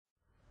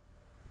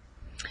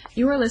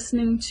You are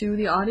listening to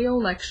the audio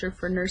lecture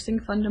for Nursing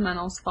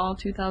Fundamentals Fall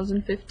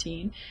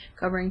 2015,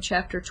 covering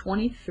Chapter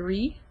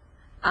 23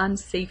 on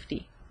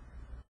Safety.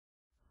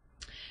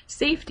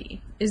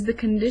 Safety is the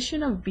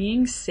condition of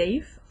being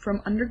safe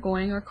from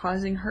undergoing or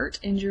causing hurt,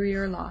 injury,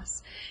 or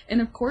loss. And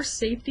of course,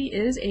 safety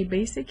is a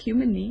basic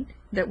human need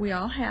that we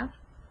all have,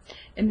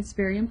 and it's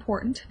very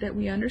important that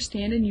we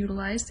understand and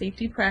utilize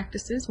safety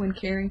practices when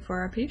caring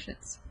for our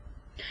patients.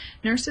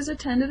 Nurses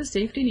attend to the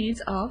safety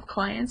needs of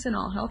clients in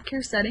all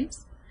healthcare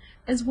settings,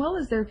 as well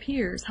as their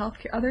peers,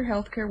 other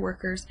healthcare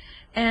workers,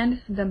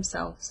 and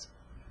themselves.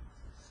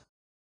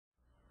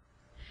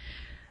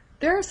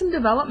 There are some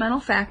developmental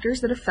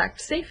factors that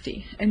affect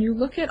safety, and you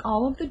look at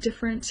all of the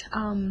different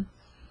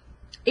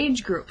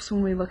age groups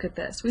when we look at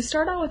this. We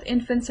start out with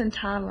infants and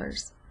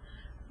toddlers.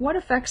 What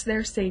affects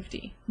their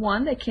safety?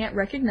 One, they can't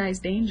recognize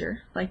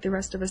danger like the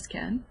rest of us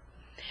can.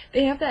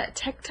 They have that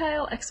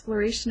tactile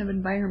exploration of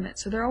environment,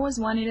 so they're always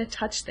wanting to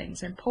touch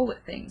things and pull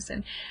at things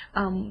and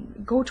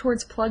go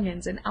towards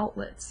plugins and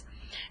outlets.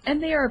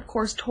 And they are, of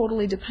course,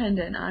 totally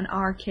dependent on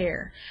our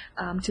care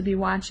to be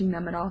watching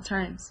them at all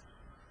times.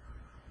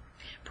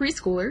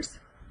 Preschoolers,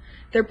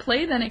 their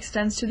play then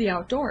extends to the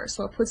outdoors,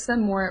 so it puts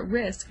them more at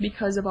risk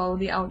because of all of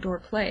the outdoor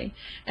play,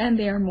 and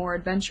they are more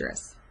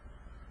adventurous.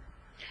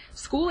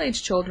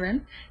 School-age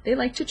children, they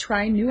like to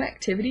try new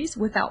activities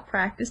without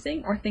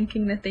practicing or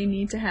thinking that they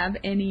need to have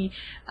any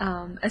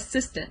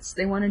assistance.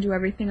 They want to do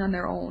everything on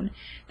their own.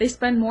 They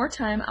spend more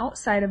time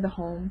outside of the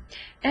home,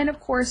 and of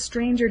course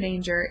stranger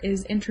danger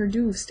is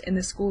introduced in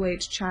the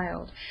school-age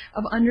child,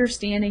 of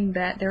understanding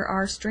that there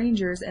are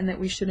strangers and that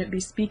we shouldn't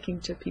be speaking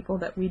to people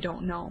that we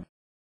don't know.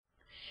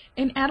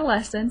 In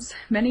adolescence,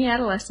 many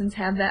adolescents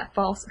have that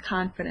false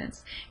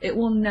confidence. It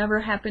will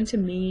never happen to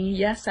me.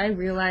 Yes, I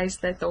realize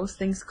that those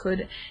things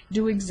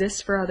do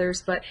exist for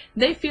others, but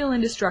they feel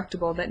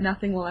indestructible, that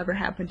nothing will ever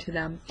happen to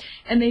them.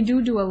 And they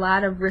do a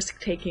lot of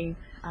risk-taking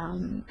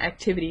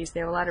activities. They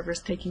have a lot of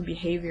risk-taking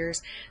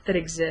behaviors that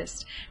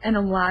exist. And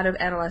a lot of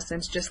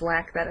adolescents just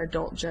lack that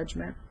adult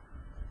judgment.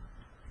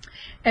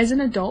 As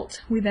an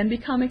adult, we then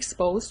become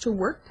exposed to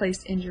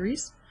workplace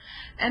injuries,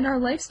 and our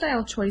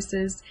lifestyle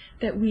choices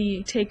that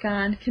we take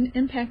on can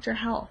impact our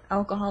health.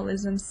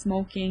 Alcoholism,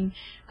 smoking,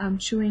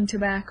 chewing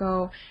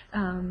tobacco,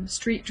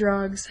 street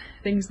drugs,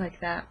 things like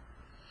that.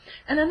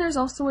 And then there's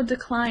also a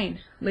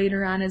decline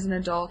later on as an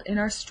adult in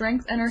our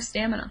strength and our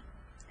stamina.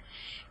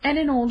 And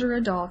in older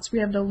adults, we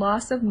have the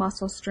loss of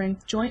muscle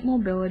strength, joint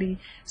mobility,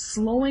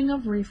 slowing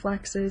of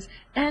reflexes,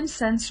 and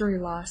sensory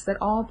loss that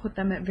all put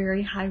them at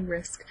very high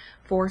risk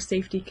for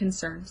safety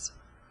concerns.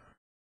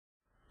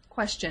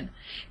 Question.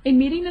 In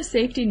meeting the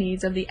safety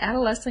needs of the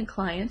adolescent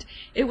client,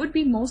 it would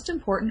be most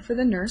important for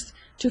the nurse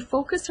to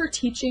focus her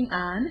teaching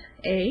on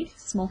A.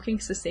 Smoking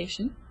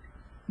cessation,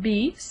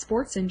 B.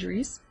 Sports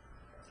injuries,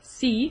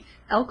 C.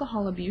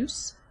 Alcohol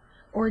abuse,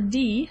 or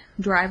D.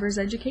 Driver's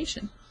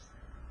education.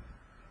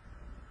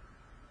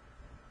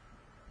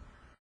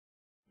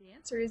 The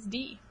answer is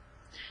D.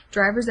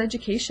 Driver's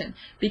education,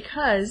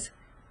 because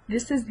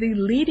this is the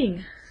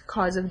leading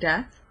cause of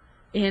death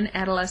in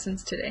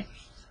adolescents today.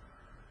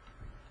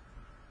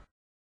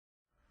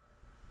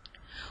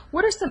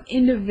 What are some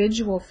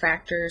individual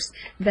factors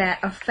that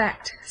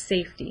affect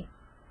safety?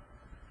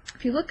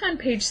 If you look on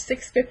page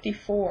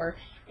 654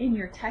 in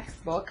your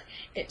textbook,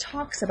 it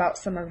talks about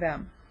some of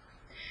them.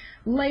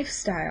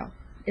 Lifestyle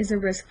is a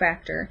risk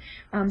factor.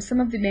 Some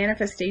of the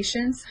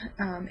manifestations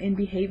in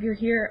behavior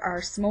here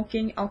are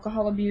smoking,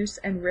 alcohol abuse,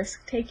 and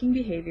risk-taking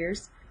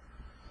behaviors.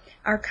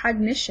 Our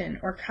cognition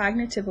or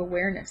cognitive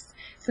awareness,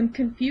 some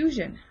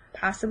confusion,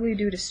 possibly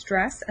due to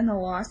stress and the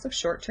loss of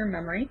short-term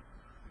memory.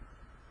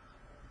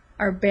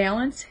 Our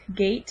balance,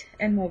 gait,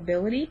 and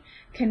mobility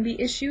can be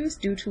issues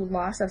due to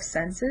loss of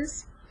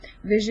senses,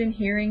 vision,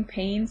 hearing,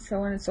 pain,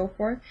 so on and so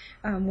forth,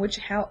 which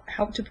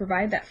help to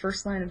provide that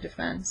first line of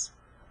defense.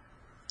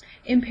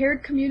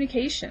 Impaired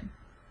communication,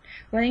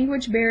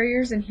 language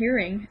barriers in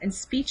hearing, and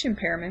speech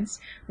impairments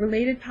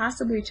related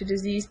possibly to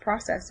disease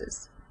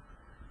processes.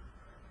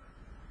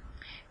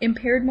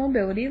 Impaired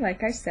mobility,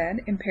 like I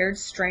said, impaired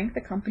strength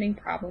accompanying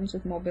problems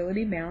with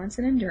mobility, balance,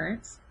 and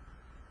endurance.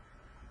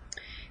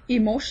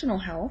 Emotional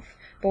health,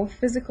 both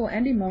physical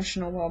and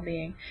emotional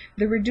well-being.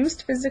 The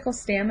reduced physical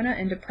stamina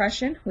and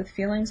depression with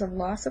feelings of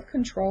loss of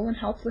control and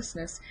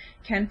helplessness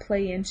can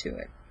play into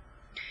it.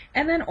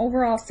 And then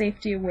overall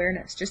safety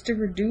awareness, just a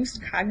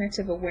reduced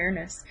cognitive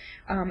awareness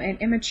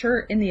and immature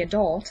in the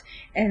adult,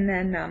 and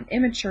then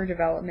immature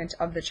development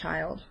of the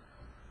child.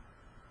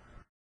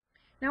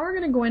 Now we're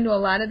going to go into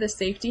a lot of the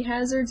safety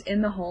hazards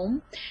in the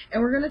home,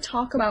 and we're going to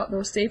talk about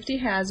those safety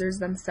hazards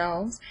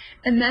themselves,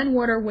 and then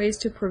what are ways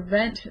to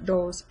prevent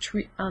those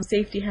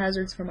safety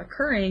hazards from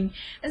occurring,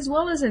 as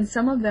well as in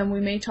some of them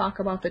we may talk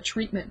about the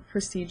treatment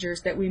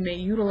procedures that we may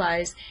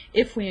utilize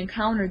if we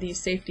encounter these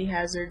safety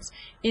hazards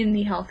in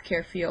the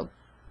healthcare field.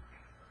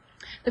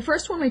 The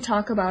first one we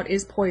talk about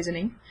is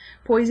poisoning.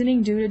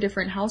 Poisoning due to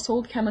different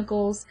household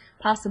chemicals,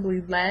 possibly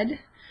lead,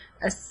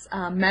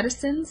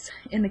 medicines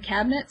in the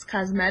cabinets,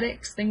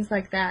 cosmetics, things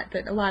like that,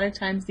 that a lot of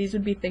times these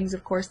would be things,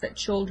 of course, that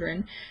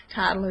children,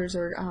 toddlers,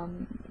 or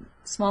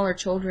smaller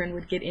children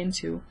would get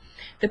into.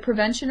 The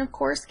prevention, of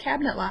course,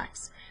 cabinet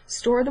locks.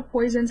 Store the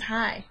poisons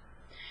high.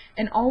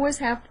 And always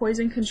have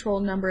poison control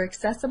number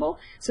accessible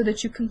so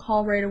that you can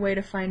call right away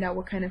to find out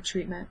what kind of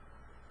treatment.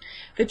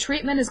 The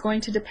treatment is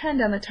going to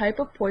depend on the type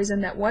of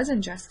poison that was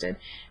ingested,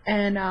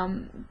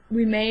 and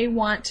we may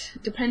want,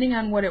 depending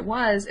on what it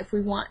was, if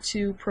we want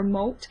to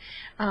promote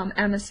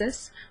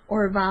emesis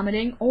or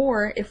vomiting,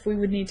 or if we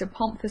would need to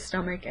pump the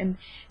stomach, and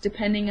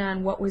depending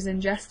on what was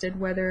ingested,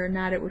 whether or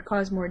not it would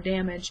cause more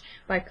damage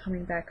by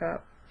coming back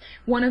up.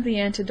 One of the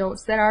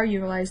antidotes that are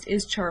utilized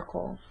is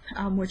charcoal,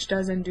 which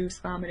does induce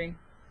vomiting.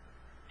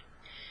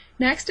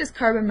 Next is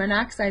carbon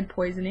monoxide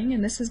poisoning,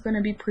 and this is going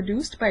to be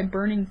produced by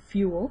burning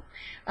fuel,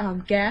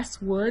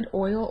 gas, wood,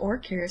 oil, or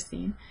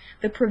kerosene.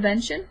 The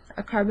prevention,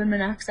 a carbon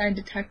monoxide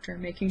detector,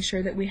 making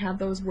sure that we have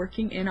those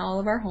working in all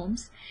of our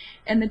homes.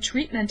 And the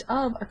treatment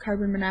of a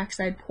carbon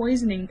monoxide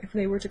poisoning, if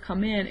they were to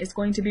come in, is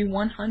going to be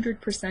 100%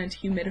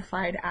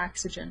 humidified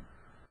oxygen.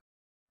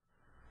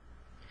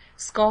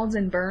 Scalds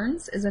and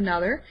burns is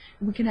another.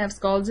 We can have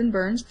scalds and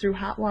burns through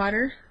hot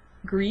water,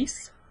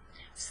 grease,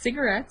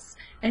 cigarettes,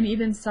 and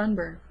even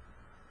sunburn.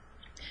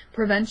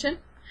 Prevention,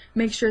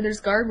 make sure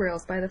there's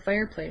guardrails by the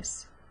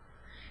fireplace.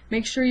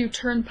 Make sure you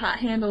turn pot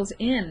handles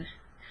in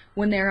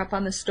when they're up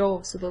on the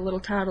stove so the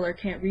little toddler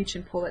can't reach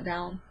and pull it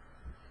down.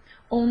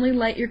 Only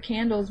light your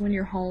candles when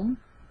you're home.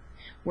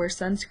 Wear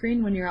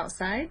sunscreen when you're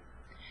outside.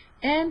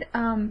 And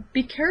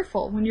be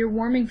careful when you're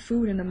warming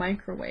food in the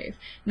microwave,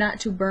 not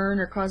to burn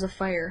or cause a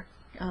fire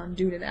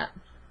due to that.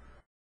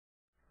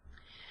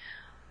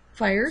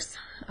 Fires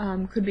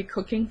could be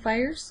cooking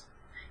fires,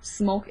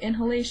 smoke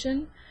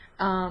inhalation,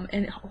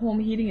 and home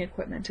heating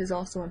equipment is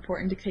also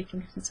important to take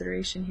into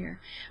consideration here.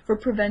 For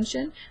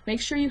prevention,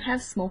 make sure you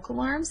have smoke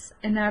alarms,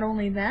 and not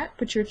only that,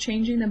 but you're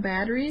changing the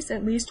batteries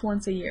at least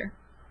once a year.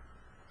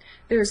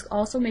 There's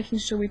also making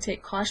sure we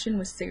take caution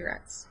with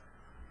cigarettes.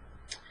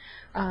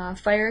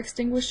 Fire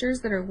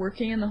extinguishers that are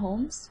working in the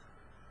homes.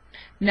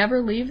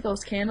 Never leave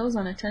those candles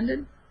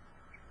unattended.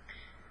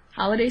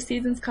 Holiday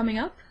season's coming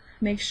up.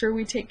 Make sure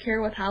we take care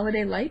with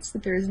holiday lights,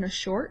 that there isn't a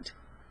short.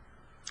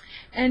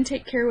 And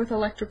take care with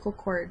electrical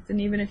cords,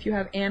 and even if you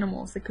have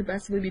animals that could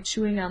possibly be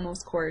chewing on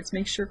those cords,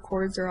 make sure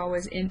cords are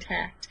always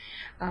intact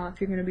if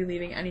you're going to be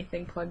leaving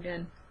anything plugged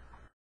in.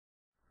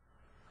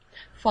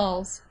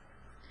 Falls.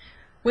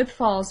 With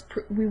falls,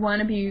 we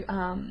want to be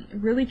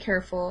really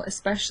careful,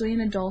 especially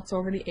in adults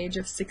over the age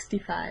of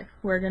 65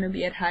 who are going to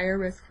be at higher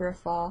risk for a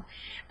fall.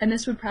 And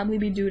this would probably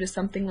be due to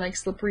something like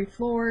slippery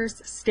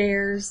floors,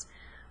 stairs,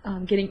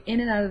 getting in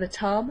and out of the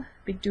tub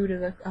due to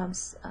the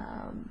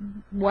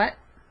wet,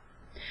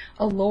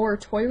 a lower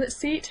toilet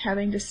seat,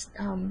 having to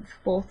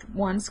both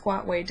one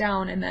squat way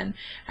down and then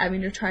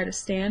having to try to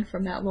stand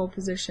from that low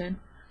position,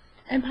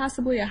 and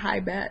possibly a high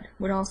bed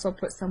would also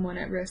put someone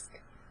at risk.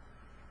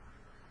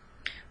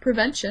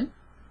 Prevention,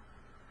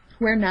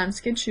 wear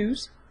non-skid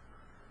shoes,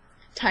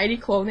 tidy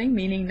clothing,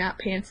 meaning not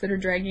pants that are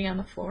dragging on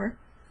the floor,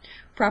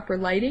 proper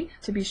lighting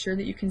to be sure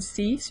that you can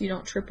see so you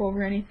don't trip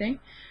over anything,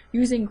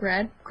 using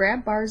grab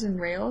bars and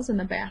rails in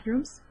the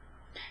bathrooms,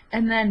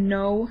 and then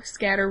no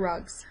scatter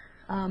rugs.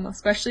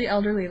 Especially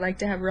elderly like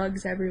to have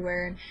rugs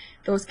everywhere, and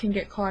those can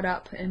get caught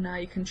up and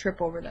you can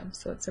trip over them,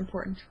 so it's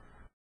important.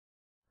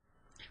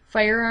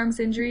 Firearms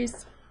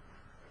injuries,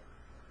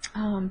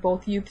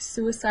 both youth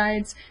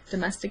suicides,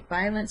 domestic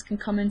violence can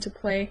come into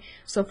play,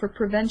 so for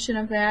prevention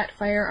of that,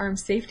 firearm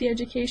safety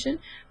education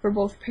for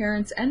both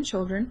parents and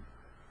children.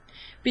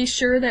 Be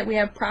sure that we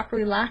have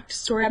properly locked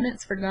storage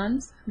cabinets for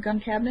guns, gun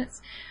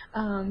cabinets.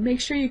 Make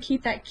sure you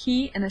keep that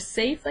key in a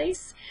safe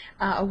place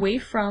away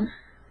from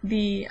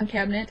the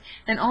cabinet,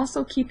 and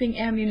also keeping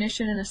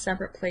ammunition in a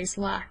separate place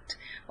locked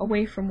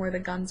away from where the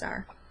guns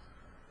are.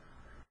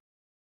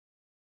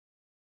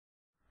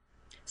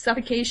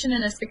 Suffocation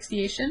and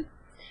asphyxiation.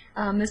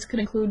 This could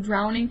include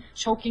drowning,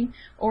 choking,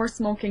 or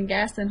smoke and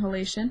gas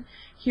inhalation.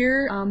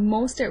 Here,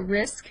 most at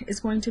risk is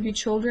going to be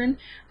children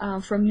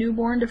from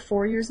newborn to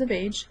 4 years of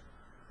age.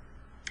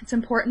 It's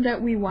important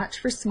that we watch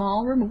for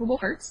small removable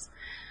parts,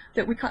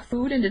 that we cut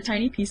food into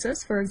tiny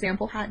pieces, for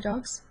example, hot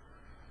dogs.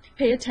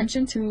 Pay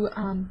attention to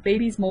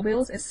babies'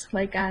 mobiles. It's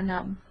like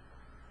on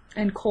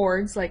and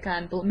cords, like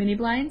on mini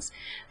blinds.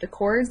 The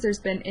cords, there's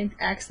been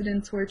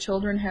accidents where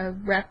children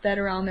have wrapped that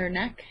around their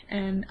neck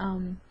and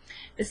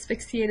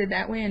asphyxiated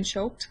that way and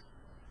choked.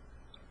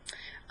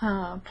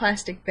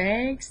 Plastic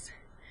bags.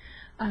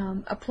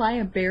 Apply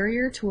a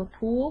barrier to a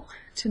pool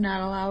to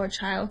not allow a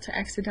child to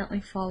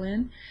accidentally fall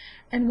in.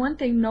 And one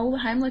thing, know the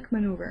Heimlich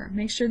maneuver.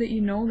 Make sure that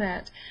you know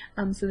that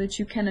so that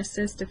you can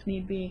assist if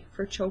need be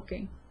for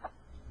choking.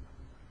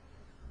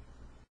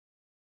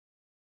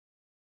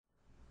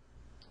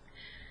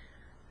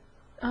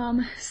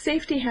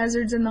 Safety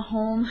hazards in the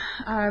home,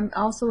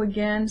 also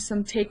again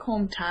some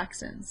take-home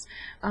toxins,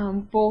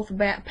 both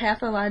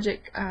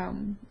pathogenic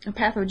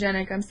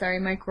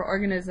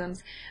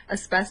microorganisms,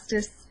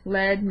 asbestos,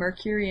 lead,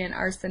 mercury, and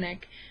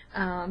arsenic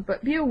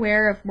But be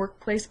aware of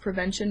workplace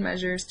prevention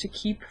measures to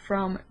keep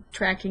from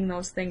tracking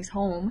those things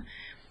home.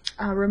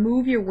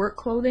 Remove your work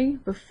clothing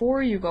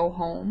before you go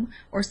home,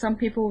 or some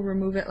people will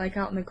remove it like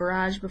out in the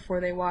garage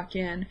before they walk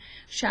in.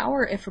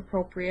 Shower if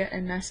appropriate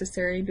and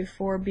necessary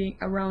before being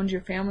around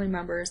your family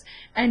members,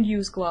 and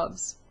use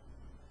gloves.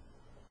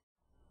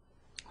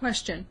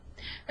 Question.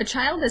 A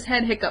child has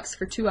had hiccups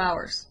for 2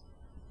 hours.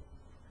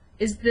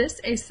 Is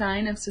this a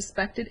sign of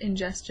suspected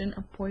ingestion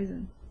of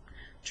poison?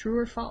 True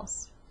or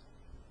false?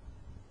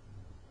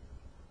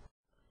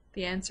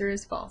 The answer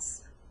is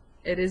false.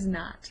 It is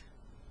not.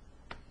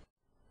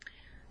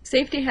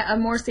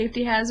 More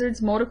safety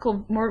hazards,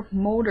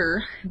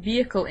 motor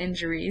vehicle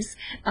injuries.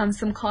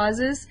 Some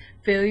causes: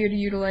 failure to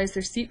utilize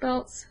their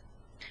seatbelts,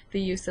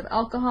 the use of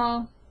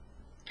alcohol,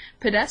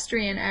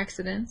 pedestrian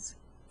accidents,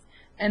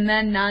 and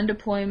then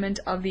non-deployment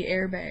of the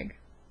airbag.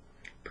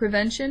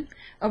 Prevention: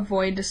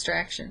 avoid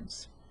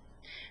distractions.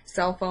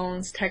 Cell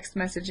phones, text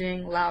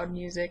messaging, loud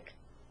music.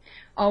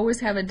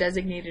 Always have a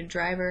designated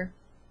driver.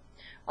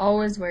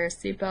 Always wear a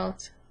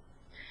seatbelt.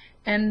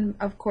 And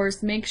of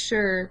course, make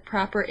sure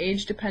proper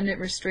age-dependent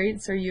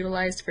restraints are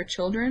utilized for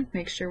children.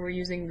 Make sure we're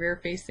using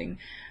rear-facing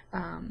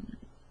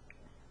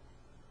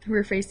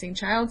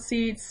child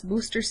seats,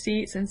 booster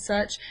seats, and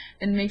such.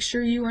 And make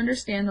sure you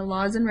understand the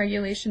laws and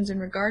regulations in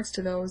regards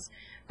to those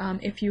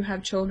if you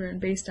have children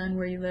based on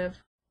where you live.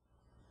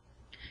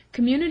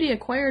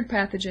 Community-acquired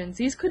pathogens.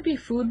 These could be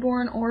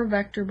foodborne or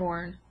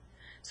vector-borne.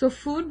 So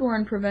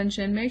foodborne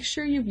prevention: make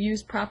sure you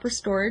use proper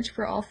storage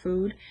for all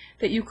food,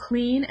 that you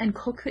clean and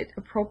cook it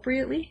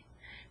appropriately,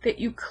 that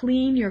you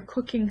clean your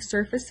cooking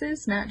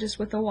surfaces, not just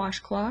with a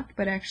washcloth,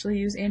 but actually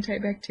use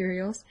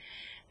antibacterials,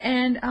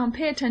 and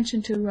pay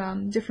attention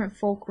to different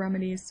folk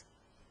remedies.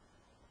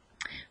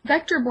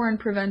 Vector-borne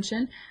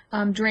prevention: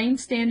 drain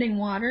standing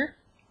water,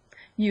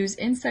 use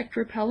insect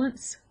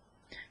repellents,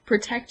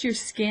 protect your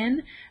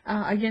skin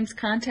against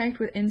contact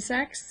with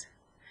insects,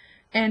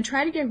 and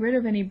try to get rid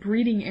of any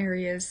breeding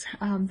areas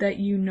that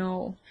you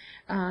know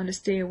to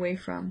stay away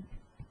from.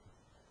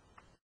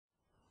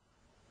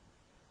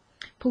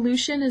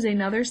 Pollution is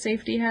another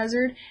safety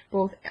hazard,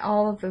 both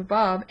all of the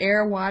above: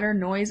 air, water,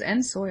 noise,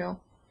 and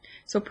soil.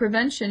 So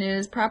prevention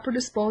is proper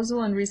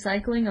disposal and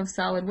recycling of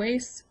solid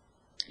waste,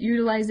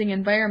 utilizing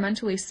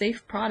environmentally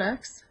safe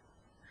products,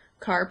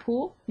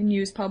 carpool and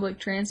use public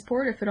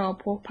transport if at all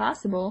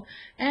possible,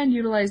 and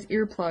utilize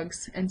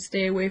earplugs and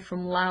stay away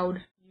from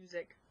loud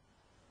music.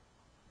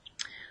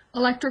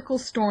 Electrical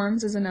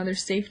storms is another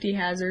safety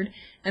hazard,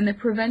 and the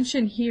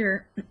prevention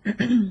here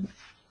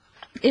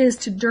is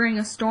to, during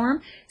a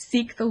storm,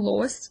 seek the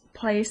lowest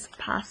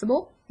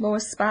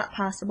spot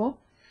possible.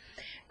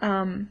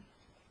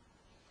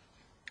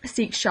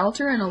 Seek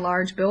shelter in a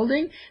large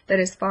building that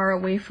is far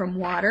away from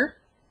water,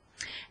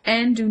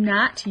 and do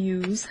not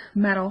use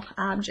metal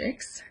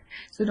objects.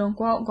 So don't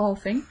go out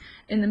golfing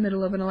in the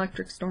middle of an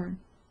electric storm.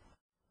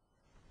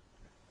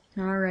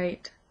 All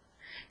right.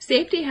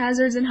 Safety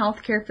hazards in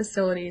healthcare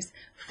facilities.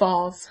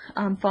 Falls.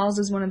 Falls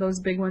is one of those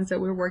big ones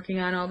that we're working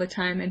on all the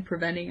time and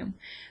preventing them.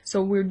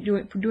 So we're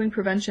doing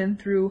prevention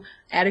through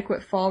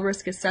adequate fall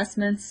risk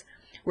assessments.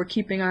 We're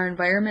keeping our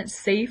environment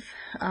safe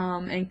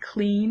and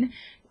clean,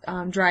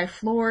 dry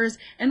floors,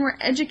 and we're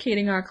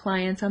educating our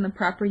clients on the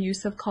proper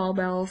use of call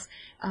bells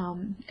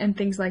and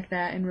things like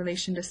that in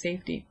relation to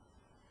safety.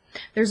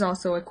 There's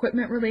also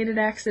equipment-related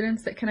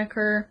accidents that can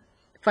occur,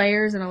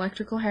 fires and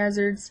electrical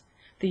hazards.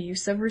 The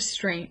use of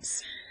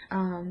restraints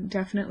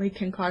definitely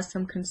can cause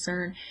some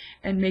concern,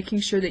 and making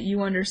sure that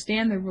you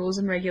understand the rules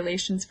and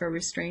regulations for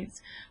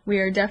restraints. We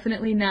are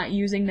definitely not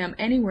using them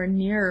anywhere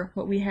near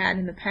what we had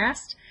in the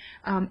past.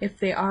 If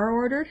they are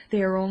ordered,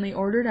 they are only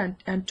ordered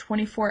on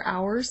 24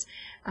 hours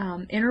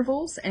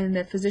intervals, and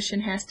the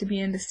physician has to be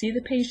in to see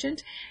the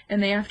patient,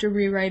 and they have to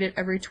rewrite it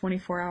every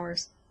 24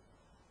 hours.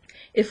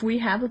 If we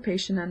have a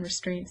patient on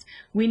restraints,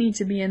 we need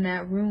to be in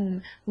that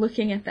room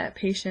looking at that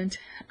patient,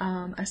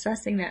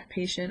 assessing that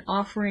patient,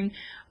 offering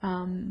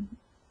to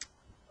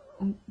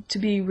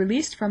be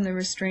released from the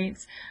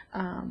restraints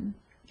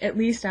at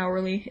least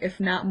hourly,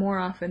 if not more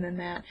often than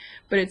that.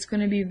 But it's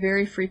going to be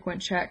very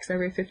frequent checks.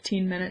 Every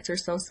 15 minutes or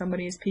so,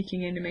 somebody is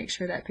peeking in to make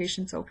sure that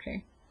patient's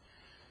okay.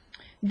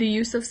 The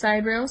use of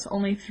side rails,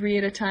 only 3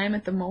 at a time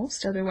at the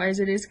most, otherwise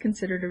it is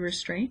considered a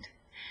restraint.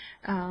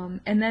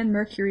 And then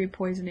mercury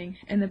poisoning,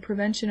 and the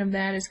prevention of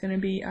that is going to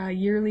be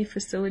yearly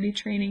facility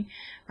training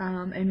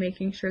and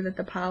making sure that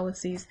the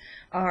policies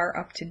are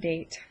up to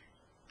date.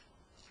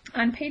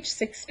 On page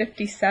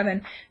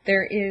 657,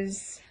 there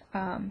is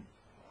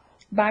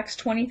box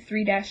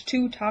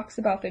 23-2 talks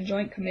about the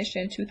Joint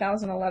Commission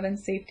 2011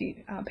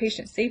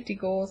 patient safety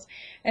goals,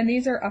 and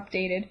these are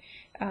updated.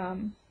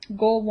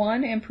 Goal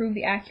 1, improve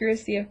the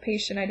accuracy of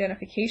patient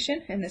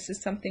identification, and this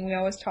is something we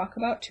always talk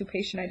about, to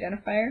patient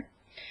identifier.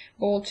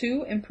 Goal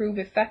 2, improve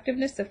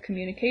effectiveness of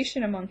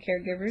communication among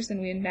caregivers,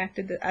 and we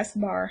enacted the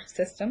SBAR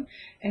system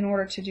in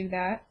order to do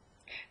that.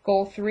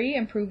 Goal 3,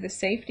 improve the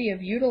safety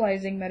of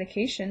utilizing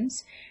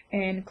medications,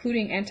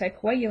 including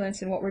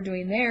anticoagulants, and what we're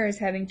doing there is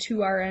having 2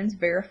 RNs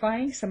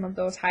verifying some of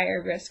those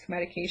higher risk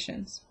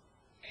medications.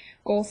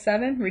 Goal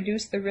 7,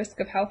 reduce the risk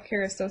of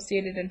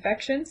healthcare-associated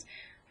infections.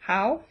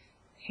 How?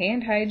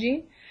 Hand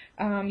hygiene,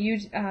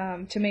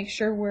 to make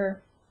sure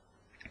we're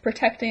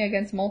protecting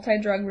against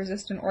multi-drug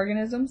resistant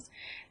organisms.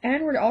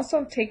 And we're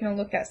also taking a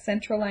look at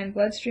central line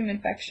bloodstream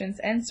infections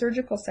and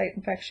surgical site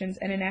infections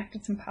and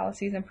enacted some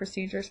policies and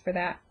procedures for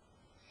that.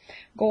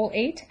 Goal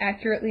 8,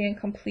 accurately and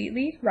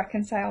completely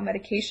reconcile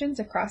medications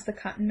across the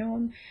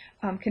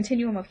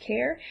continuum of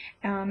care.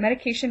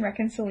 Medication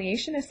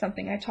reconciliation is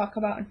something I talk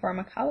about in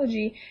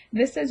pharmacology.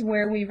 This is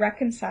where we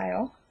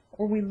reconcile,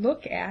 or we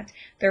look at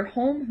their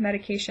home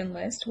medication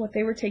list, what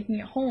they were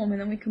taking at home, and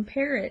then we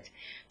compare it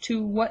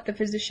to what the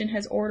physician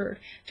has ordered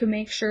to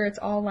make sure it's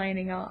all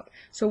lining up.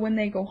 So when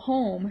they go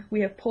home,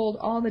 we have pulled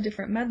all the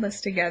different med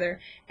lists together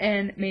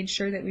and made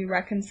sure that we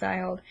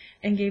reconciled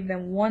and gave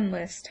them one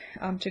list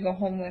to go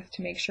home with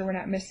to make sure we're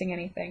not missing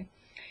anything.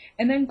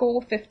 And then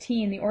goal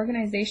 15, the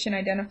organization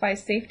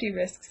identifies safety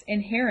risks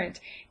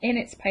inherent in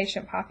its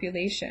patient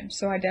population.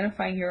 So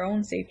identifying your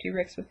own safety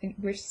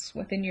risks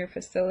within your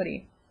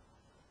facility.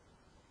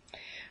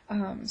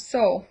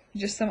 So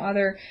just some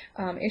other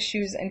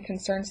issues and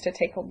concerns to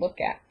take a look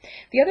at.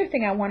 The other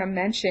thing I want to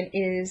mention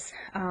is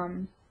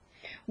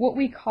what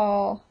we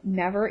call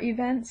never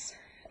events,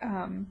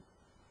 and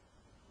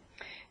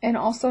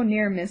also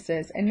near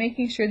misses, and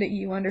making sure that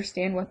you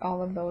understand what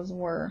all of those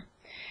were.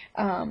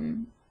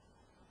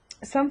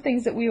 Some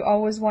things that we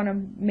always want to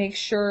make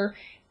sure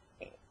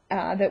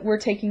that we're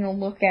taking a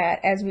look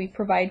at as we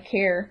provide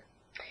care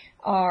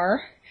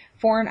are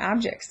foreign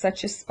objects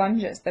such as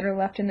sponges that are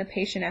left in the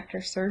patient after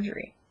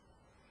surgery.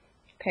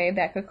 Okay,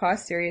 that could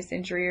cause serious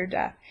injury or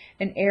death.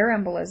 An air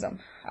embolism,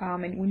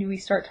 and when we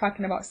start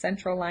talking about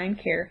central line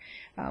care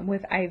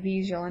with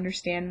IVs, you'll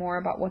understand more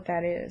about what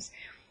that is.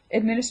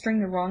 Administering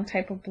the wrong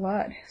type of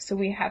blood. So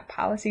we have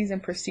policies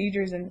and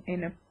procedures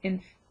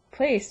in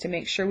place to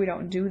make sure we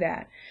don't do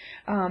that.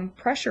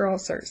 Pressure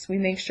ulcers. We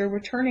make sure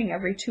we're turning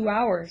every 2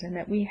 hours and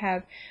that we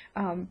have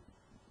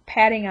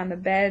padding on the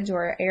beds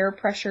or air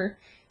pressure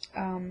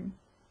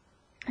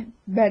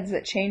beds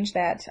that change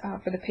that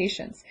for the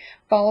patients.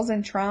 Falls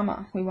and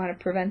trauma, we want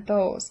to prevent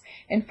those.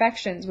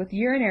 Infections with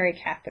urinary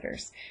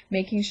catheters,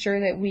 making sure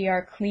that we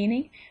are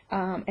cleaning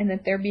and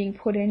that they're being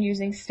put in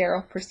using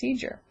sterile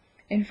procedure.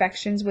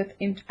 Infections with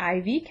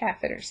IV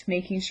catheters,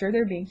 making sure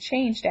they're being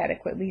changed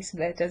adequately so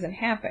that it doesn't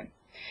happen.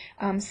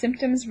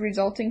 Symptoms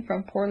resulting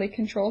from poorly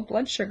controlled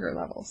blood sugar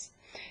levels.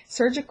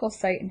 Surgical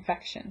site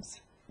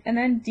infections. And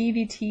then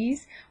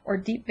DVTs, or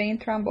deep vein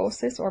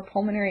thrombosis, or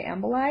pulmonary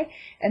emboli.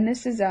 And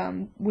this is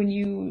when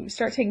you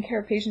start taking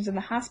care of patients in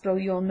the hospital,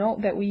 you'll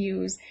note that we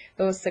use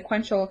those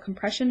sequential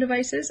compression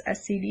devices,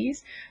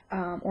 SCDs,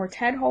 or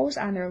TED hose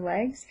on their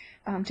legs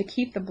to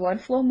keep the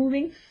blood flow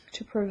moving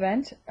to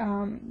prevent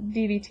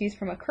DVTs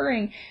from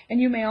occurring.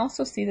 And you may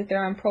also see that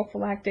they're on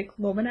prophylactic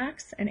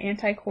Lovenox, an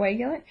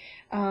anticoagulant,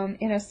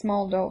 in a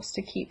small dose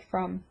to keep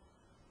from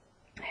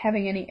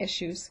having any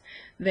issues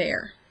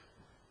there.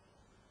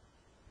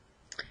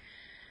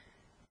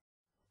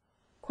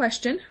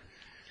 Question: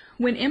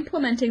 when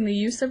implementing the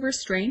use of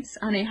restraints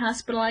on a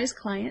hospitalized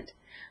client,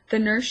 the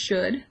nurse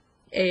should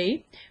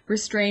A.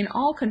 restrain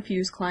all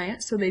confused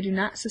clients so they do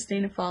not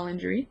sustain a fall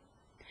injury.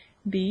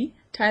 B.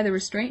 tie the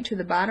restraint to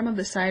the bottom of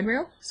the side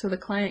rail so the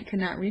client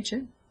cannot reach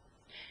it.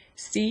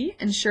 C.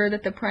 ensure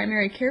that the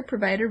primary care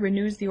provider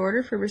renews the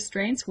order for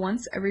restraints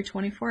once every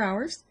 24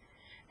 hours.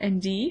 And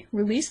D.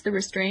 release the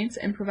restraints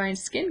and provide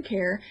skin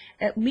care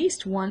at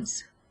least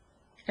once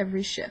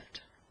every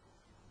shift.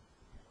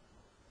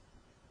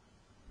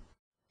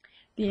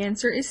 The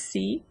answer is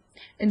C.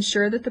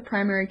 Ensure that the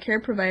primary care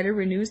provider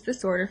renews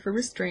this order for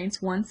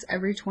restraints once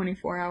every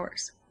 24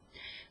 hours.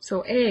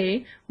 So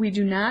A, we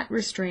do not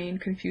restrain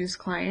confused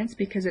clients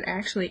because it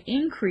actually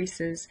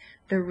increases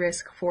the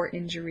risk for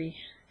injury.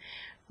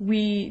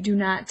 We do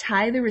not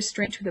tie the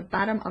restraint to the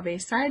bottom of a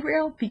side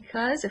rail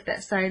because if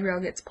that side rail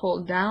gets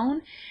pulled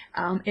down,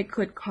 it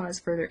could cause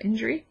further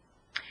injury.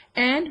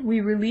 And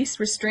we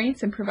release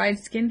restraints and provide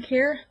skin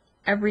care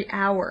every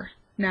hour,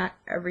 not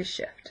every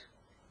shift.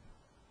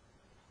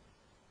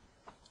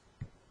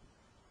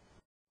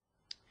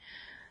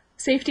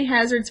 Safety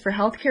hazards for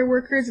healthcare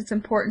workers, it's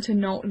important to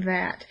note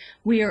that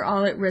we are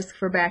all at risk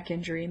for back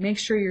injury. Make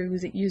sure you're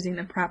using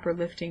the proper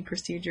lifting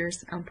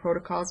procedures and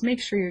protocols. Make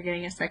sure you're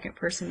getting a second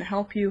person to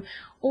help you,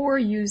 or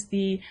use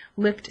the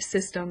lift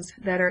systems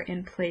that are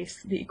in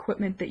place, the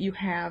equipment that you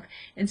have,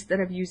 instead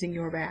of using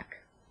your back.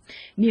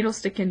 Needle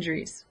stick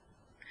injuries.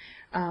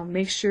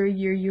 Make sure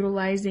you're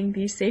utilizing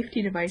these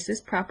safety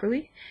devices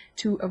properly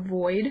to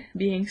avoid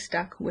being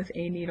stuck with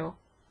a needle.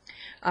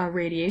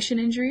 Radiation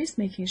injuries,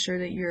 making sure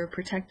that you're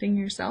protecting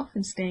yourself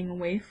and staying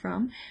away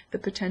from the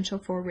potential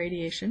for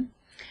radiation.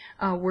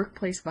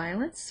 Workplace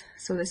violence,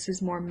 so this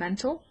is more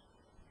mental.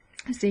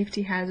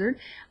 Safety hazard,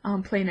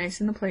 play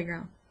nice in the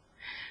playground.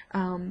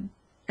 And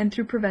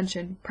through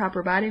prevention,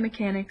 proper body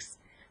mechanics,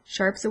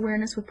 sharps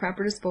awareness with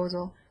proper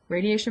disposal,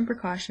 radiation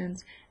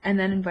precautions, and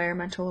then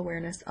environmental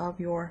awareness of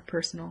your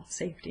personal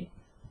safety.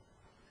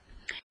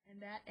 And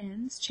That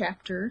ends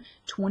chapter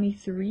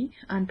 23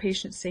 on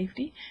patient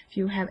safety. If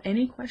you have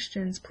any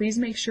questions, please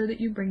make sure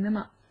that you bring them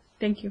up.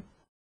 Thank you.